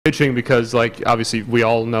pitching because, like, obviously we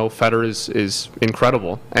all know Fetter is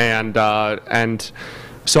incredible, and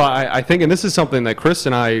so I think, and this is something that Chris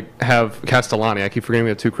and I have, Castellani, I keep forgetting we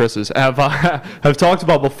have two Chris's, have talked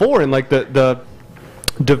about before, and like the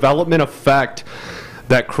development effect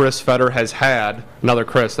that Chris Fetter has had, another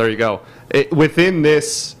Chris, there you go, within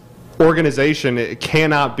this organization, it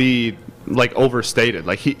cannot be like overstated.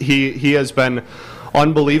 Like he has been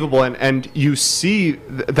unbelievable, and you see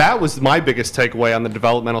that was my biggest takeaway on the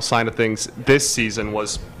developmental side of things this season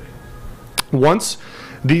was once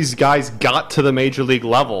these guys got to the major league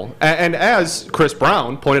level, and as Chris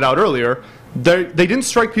Brown pointed out earlier, they didn't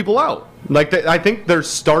strike people out. Like I think their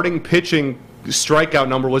starting pitching strikeout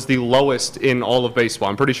number was the lowest in all of baseball.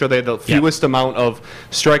 I'm pretty sure they had the fewest amount of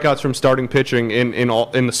strikeouts from starting pitching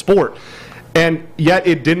in the sport. And yet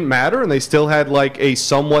it didn't matter, and they still had like a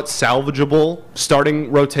somewhat salvageable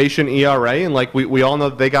starting rotation ERA, and like we all know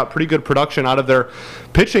they got pretty good production out of their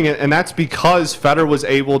pitching, and that's because Fetter was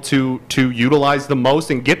able to utilize the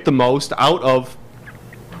most and get the most out of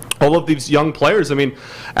all of these young players. I mean,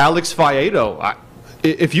 Alex Faedo,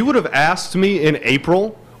 if you would have asked me in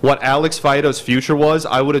April what Alex Faedo's future was,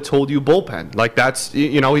 I would have told you bullpen. Like that's,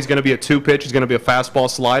 you know, he's going to be a two-pitch, he's going to be a fastball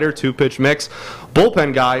slider, two-pitch mix,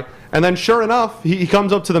 bullpen guy. And then sure enough, he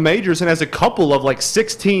comes up to the majors and has a couple of like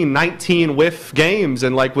 16, 19 whiff games,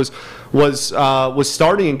 and like was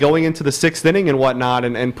starting and going into the sixth inning and whatnot,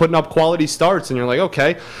 and putting up quality starts, and you're like,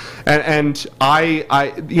 okay. And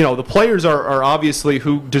I you know, the players are obviously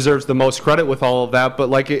who deserves the most credit with all of that, but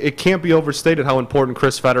like it can't be overstated how important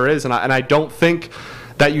Chris Fetter is, and I don't think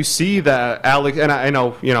that you see that Alex, and I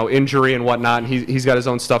know, you know, injury and whatnot, and he's got his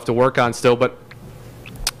own stuff to work on still, but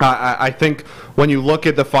I think when you look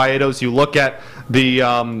at the Faedos, you look at the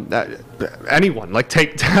anyone, like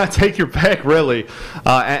take your pick, really.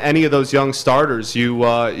 Any of those young starters, you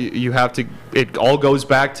have to. It all goes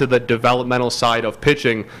back to the developmental side of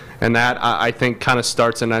pitching, and that I think kind of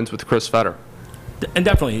starts and ends with Chris Fetter. And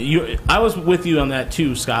definitely, I was with you on that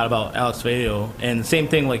too, Scott, about Alex Faedo, and the same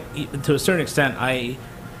thing. Like to a certain extent, I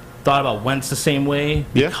thought about Wentz the same way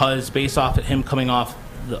because based off of him coming off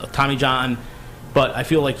Tommy John. But I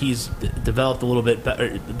feel like he's developed a little bit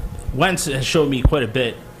better. Wentz has showed me quite a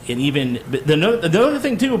bit. And even the other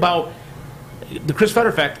thing, too, about the Chris Fetter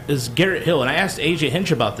effect is Garrett Hill. And I asked A.J.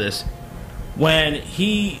 Hinch about this. When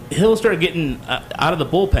Hill started getting out of the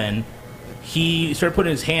bullpen, he started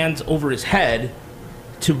putting his hands over his head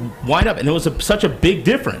to wind up. And there was such a big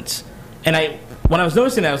difference. And when I was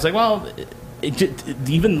noticing that, I was like, well,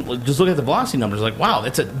 even just looking at the velocity numbers, like, wow,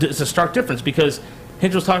 it's a stark difference because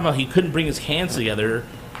Hinch was talking about he couldn't bring his hands together,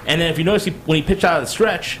 and then if you notice, when he pitched out of the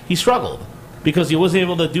stretch, he struggled because he wasn't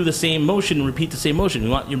able to do the same motion and repeat the same motion. You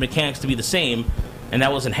want your mechanics to be the same, and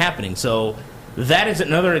that wasn't happening. So that is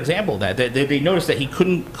another example of that. They noticed that he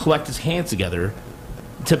couldn't collect his hands together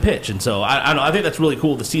to pitch, and so I don't know. I think that's really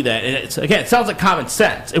cool to see that. And it sounds like common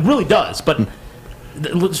sense. It really does, but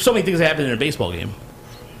there's so many things that happen in a baseball game.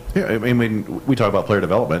 Yeah, I mean, we talk about player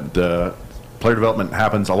development. Player development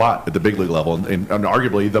happens a lot at the big league level, and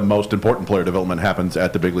arguably the most important player development happens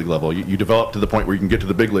at the big league level. You develop to the point where you can get to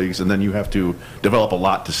the big leagues, and then you have to develop a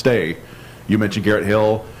lot to stay. You mentioned Garrett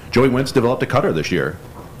Hill. Joey Wentz developed a cutter this year.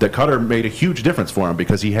 That cutter made a huge difference for him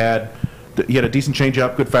because he had a decent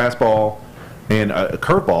changeup, good fastball, and a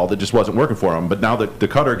curveball that just wasn't working for him. But now the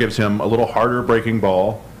cutter gives him a little harder breaking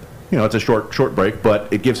ball. You know, it's a short break,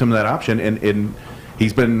 but it gives him that option, and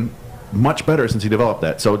he's been much better since he developed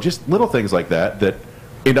that. So just little things like that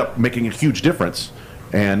end up making a huge difference.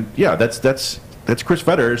 And yeah, that's Chris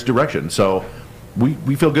Fetter's direction. So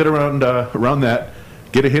we feel good around that.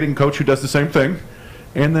 Get a hitting coach who does the same thing,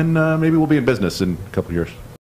 and then maybe we'll be in business in a couple of years.